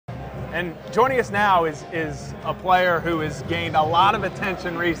And joining us now is a player who has gained a lot of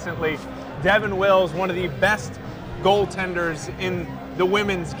attention recently. Devon, one of the best goaltenders in the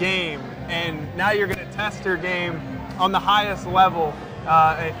women's game, and now you're going to test your game on the highest level.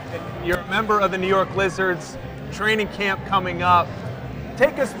 You're a member of the New York Lizards, training camp coming up.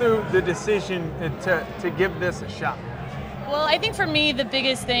 Take us through the decision to give this a shot. Well, I think for me, the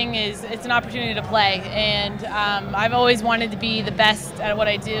biggest thing is it's an opportunity to play, and I've always wanted to be the best at what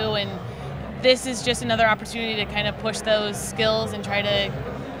I do, and this is just another opportunity to kind of push those skills and try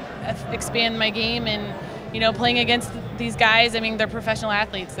to expand my game. And you know, playing against these guys, I mean, they're professional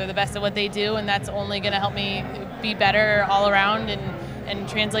athletes. They're the best at what they do, and that's only going to help me be better all around and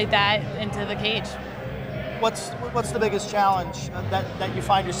translate that into the cage. What's the biggest challenge that you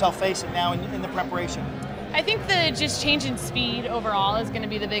find yourself facing now in the preparation? I think the just change in speed overall is going to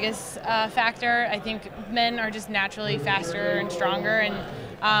be the biggest factor. I think men are just naturally faster and stronger, and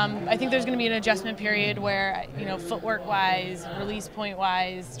I think there's going to be an adjustment period where, you know, footwork-wise, release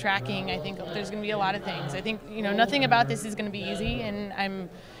point-wise, tracking, I think there's going to be a lot of things. I think, you know, nothing about this is going to be easy, and I'm,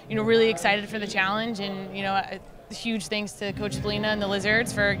 you know, really excited for the challenge, and, you know, huge thanks to Coach Spalina and the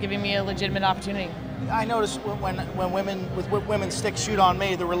Lizards for giving me a legitimate opportunity. I noticed when women's sticks shoot on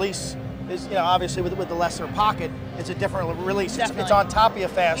me, the release is, you know, obviously with the lesser pocket, it's a different release. It's on top of you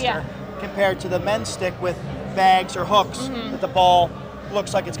faster compared to the men's stick with bags or hooks that the ball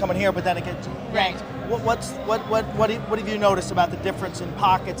looks like it's coming here, but then it gets yanked. What have you noticed about the difference in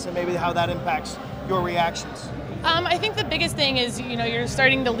pockets and maybe how that impacts your reactions? I think the biggest thing is, you know, you're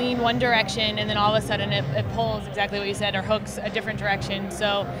starting to lean one direction and then all of a sudden it pulls exactly what you said, or hooks a different direction.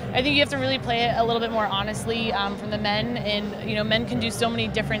 So I think you have to really play it a little bit more honestly from the men. And, you know, men can do so many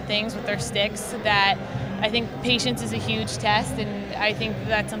different things with their sticks that I think patience is a huge test. And I think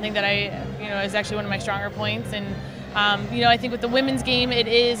that's something that is actually one of my stronger points. And, you know, I think with the women's game, it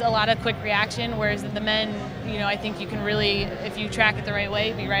is a lot of quick reaction, whereas the men, you know, I think you can really, if you track it the right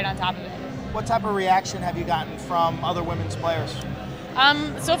way, be right on top of it. What type of reaction have you gotten from other women's players?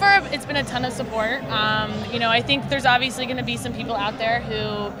 So far, it's been a ton of support. You know, I think there's obviously going to be some people out there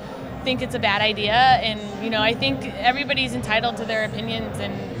who think it's a bad idea, and, you know, I think everybody's entitled to their opinions.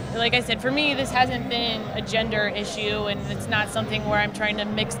 And like I said, for me, this hasn't been a gender issue, and it's not something where I'm trying to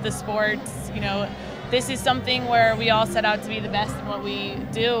mix the sports. You know, this is something where we all set out to be the best in what we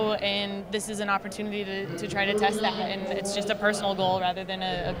do, and this is an opportunity to try to test that. And it's just a personal goal rather than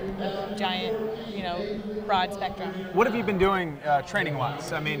a giant, you know, broad spectrum. What have you been doing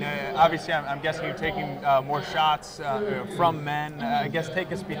training-wise? I mean, obviously, I'm guessing you're taking more shots from men. I guess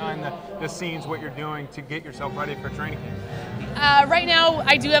take us behind the scenes, what you're doing to get yourself ready for training camp. Right now,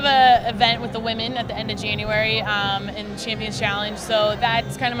 I do have an event with the women at the end of January in Champions Challenge, so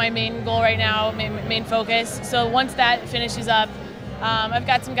that's kind of my main goal right now, main focus. So once that finishes up, I've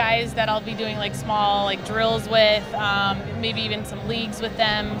got some guys that I'll be doing like small drills with, maybe even some leagues with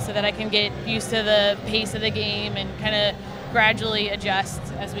them, so that I can get used to the pace of the game and kind of gradually adjust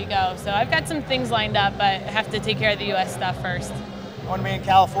as we go. So I've got some things lined up, but I have to take care of the U.S. stuff first. I want to be in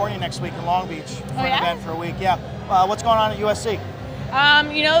California next week in Long Beach for an event for a week. Yeah. What's going on at USC?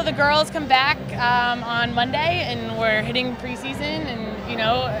 You know, the girls come back on Monday, and we're hitting preseason, and, you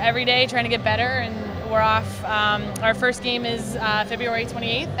know, every day trying to get better, and we're off. Our first game is February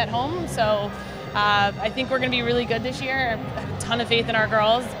 28th at home, so I think we're going to be really good this year. I have a ton of faith in our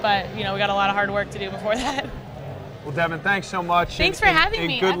girls, but, you know, we got a lot of hard work to do before that. Well, Devon, thanks so much. Thanks for having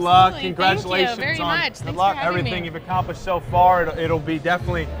me. Good luck. Congratulations. Thank you very much. Good luck. Everything you've accomplished so far. It'll be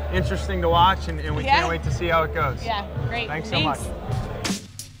definitely interesting to watch, and we can't wait to see how it goes. Yeah, great. Thanks so much.